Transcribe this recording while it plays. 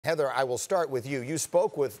Heather, I will start with you. You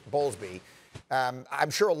spoke with Bowlesby. I'm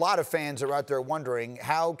sure a lot of fans are out there wondering,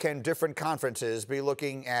 how can different conferences be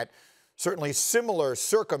looking at certainly similar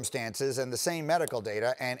circumstances and the same medical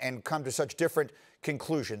data and come to such different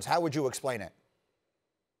conclusions? How would you explain it?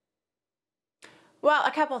 Well,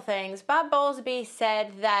 a couple things. Bob Bowlesby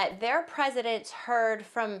said that their presidents heard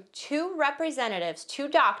from two representatives, two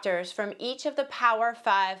doctors from each of the Power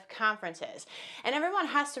 5 conferences. And everyone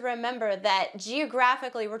has to remember that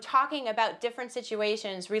geographically, we're talking about different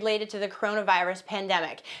situations related to the coronavirus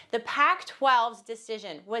pandemic. The Pac-12's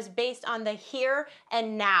decision was based on the here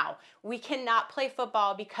and now. We cannot play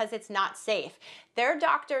football because it's not safe. Their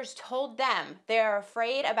doctors told them they're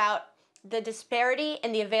afraid about the disparity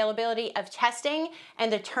in the availability of testing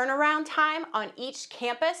and the turnaround time on each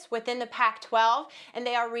campus within the Pac-12, and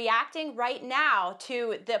they are reacting right now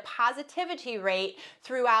to the positivity rate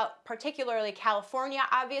throughout, particularly California,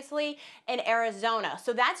 obviously, and Arizona.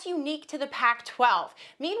 So that's unique to the Pac-12.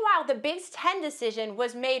 Meanwhile, the Big Ten decision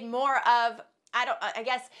was made more of, I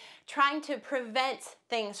guess, trying to prevent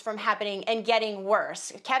things from happening and getting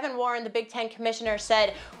worse. Kevin Warren, the Big Ten commissioner,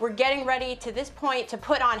 said, we're getting ready to this point to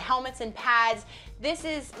put on helmets and pads. This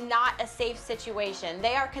is not a safe situation.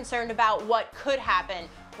 They are concerned about what could happen,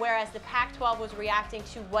 whereas the Pac-12 was reacting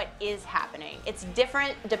to what is happening. It's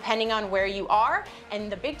different depending on where you are, and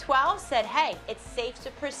the Big 12 said, hey, it's safe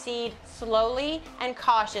to proceed slowly and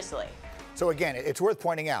cautiously. So again, it's worth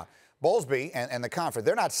pointing out, Bowlesby and the conference,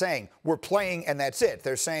 they're not saying we're playing and that's it.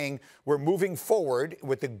 They're saying we're moving forward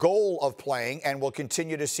with the goal of playing and we'll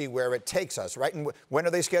continue to see where it takes us, right? And when are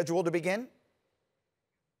they scheduled to begin?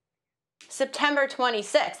 September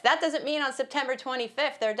 26th. That doesn't mean on September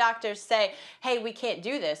 25th their doctors say, hey, we can't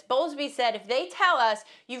do this. Bowlesby said if they tell us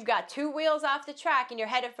you've got two wheels off the track and you're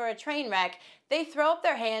headed for a train wreck, they throw up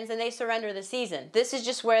their hands and they surrender the season. This is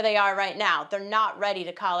just where they are right now. They're not ready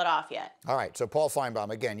to call it off yet. All right, so Paul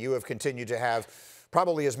Finebaum, again, you have continued to have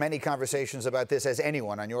probably as many conversations about this as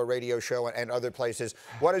anyone on your radio show and other places.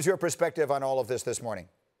 What is your perspective on all of this morning?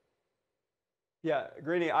 Yeah,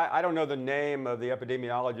 Greeny, I don't know the name of the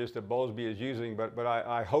epidemiologist that Bowlesby is using, but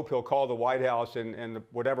I hope he'll call the White House and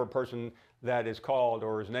whatever person that is called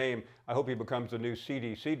or his name, I hope he becomes the new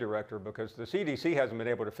CDC director, because the CDC hasn't been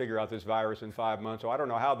able to figure out this virus in 5 months, so I don't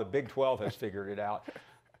know how the Big 12 has figured it out.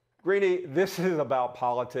 Greeny, this is about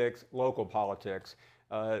politics, local politics.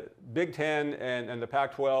 Big Ten and the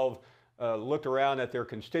Pac-12 looked around at their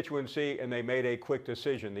constituency and they made a quick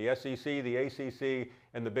decision. The SEC, the ACC,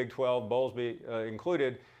 and the Big 12, Bowlesby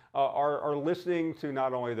included, are listening to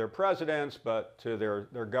not only their presidents, but to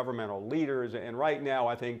their governmental leaders. And right now,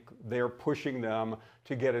 I think they're pushing them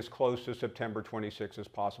to get as close to September 26 as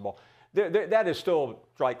possible. That is still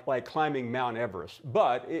like climbing Mount Everest,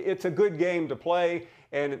 but it's a good game to play.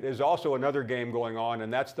 And there's also another game going on,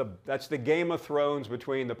 and that's the Game of Thrones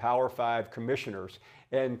between the Power 5 commissioners.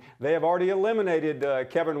 And they have already eliminated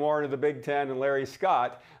Kevin Warren of the Big Ten and Larry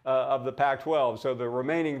Scott of the Pac-12. So the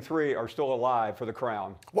remaining three are still alive for the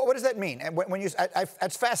crown. Well, what does that mean? And when you,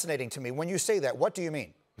 that's fascinating to me. When you say that, what do you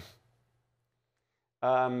mean?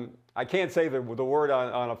 I can't say the word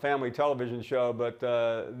on a family television show, but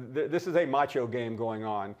this is a macho game going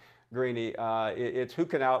on, Greeny. It's who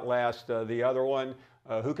can outlast the other one,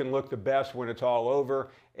 who can look the best when it's all over.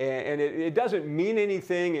 And it doesn't mean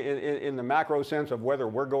anything in the macro sense of whether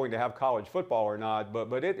we're going to have college football or not,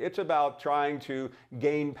 but it's about trying to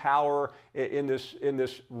gain power in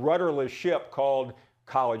this rudderless ship called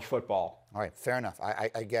college football. All right, fair enough.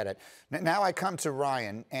 I get it. Now I come to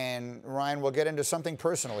Ryan, and Ryan, we'll get into something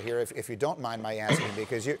personal here, if you don't mind my asking,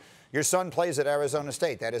 because your son plays at Arizona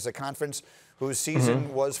State. That is a conference whose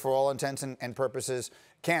season was, for all intents and purposes,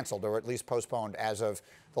 canceled, or at least postponed as of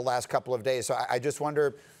the last couple of days. So I just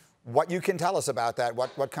wonder what you can tell us about that,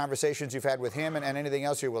 what conversations you've had with him, and anything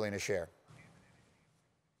else you're willing to share.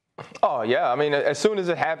 Oh, yeah. I mean, as soon as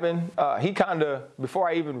it happened, he kind of, before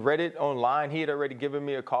I even read it online, he had already given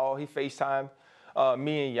me a call. He FaceTimed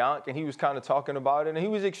me and Yank, and he was kind of talking about it, and he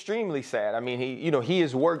was extremely sad. I mean, he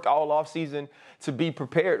has worked all offseason to be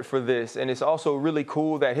prepared for this, and it's also really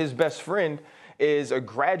cool that his best friend is a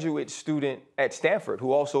graduate student at Stanford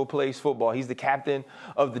who also plays football. He's the captain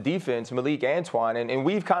of the defense, Malik Antoine, and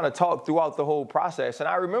we've kind of talked throughout the whole process. And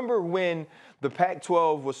I remember when the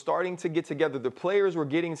Pac-12 was starting to get together, the players were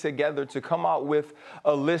getting together to come out with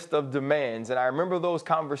a list of demands. And I remember those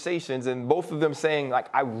conversations and both of them saying, like,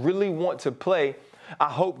 I really want to play. I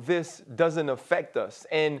hope this doesn't affect us.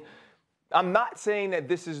 And I'm not saying that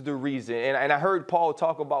this is the reason, and I heard Paul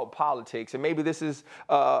talk about politics, and maybe this is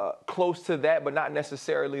close to that, but not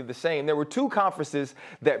necessarily the same. There were two conferences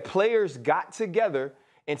that players got together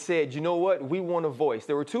and said, you know what, we want a voice.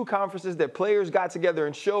 There were two conferences that players got together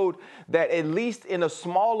and showed that at least in a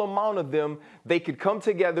small amount of them, they could come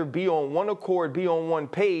together, be on one accord, be on one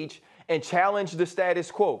page, and challenge the status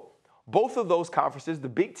quo. Both of those conferences, the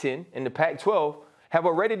Big Ten and the Pac-12, have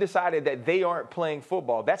already decided that they aren't playing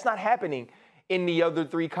football. That's not happening in the other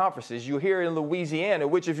three conferences. You hear in Louisiana,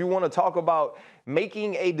 which if you want to talk about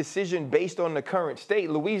making a decision based on the current state,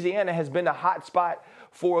 Louisiana has been a hot spot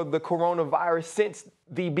for the coronavirus since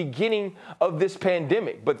the beginning of this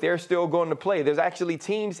pandemic, but they're still going to play. There's actually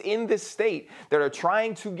teams in this state that are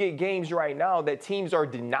trying to get games right now that teams are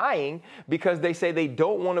denying because they say they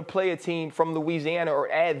don't want to play a team from Louisiana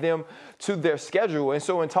or add them to their schedule. And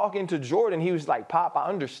so in talking to Jordan, he was like, Pop, I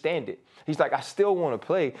understand it. He's like, I still want to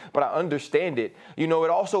play, but I understand it. You know,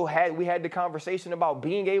 we had the conversation about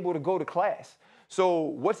being able to go to class. So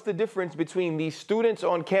what's the difference between these students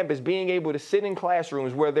on campus being able to sit in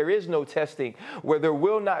classrooms where there is no testing, where there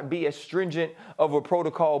will not be as stringent of a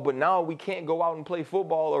protocol, but now we can't go out and play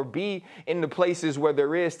football or be in the places where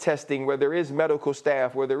there is testing, where there is medical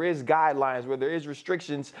staff, where there is guidelines, where there is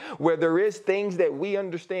restrictions, where there is things that we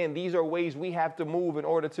understand these are ways we have to move in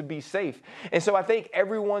order to be safe. And so I think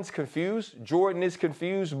everyone's confused. Jordan is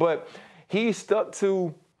confused, but he's stuck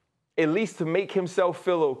to, at least to make himself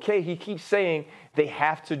feel okay, he keeps saying they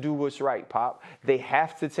have to do what's right, Pop. They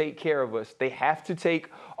have to take care of us. They have to take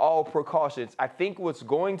all precautions. I think what's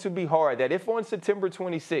going to be hard, that if on September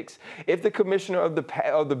 26th, if the commissioner of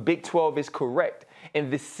the Big 12 is correct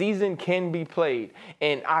and this season can be played,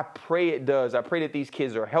 and I pray it does. I pray that these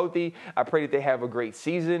kids are healthy. I pray that they have a great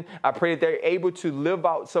season. I pray that they're able to live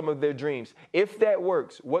out some of their dreams. If that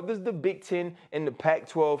works, what does the Big Ten and the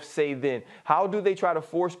Pac-12 say then? How do they try to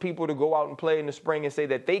force people to go out and play in the spring and say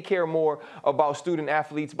that they care more about student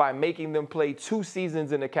athletes by making them play 2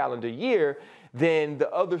 seasons in a calendar year than the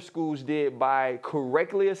other schools did by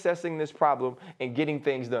correctly assessing this problem and getting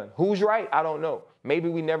things done? Who's right? I don't know. Maybe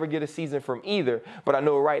we never get a season from either, but I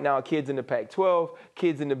know right now kids in the Pac-12,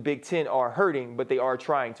 kids in the Big Ten are hurting, but they are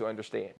trying to understand.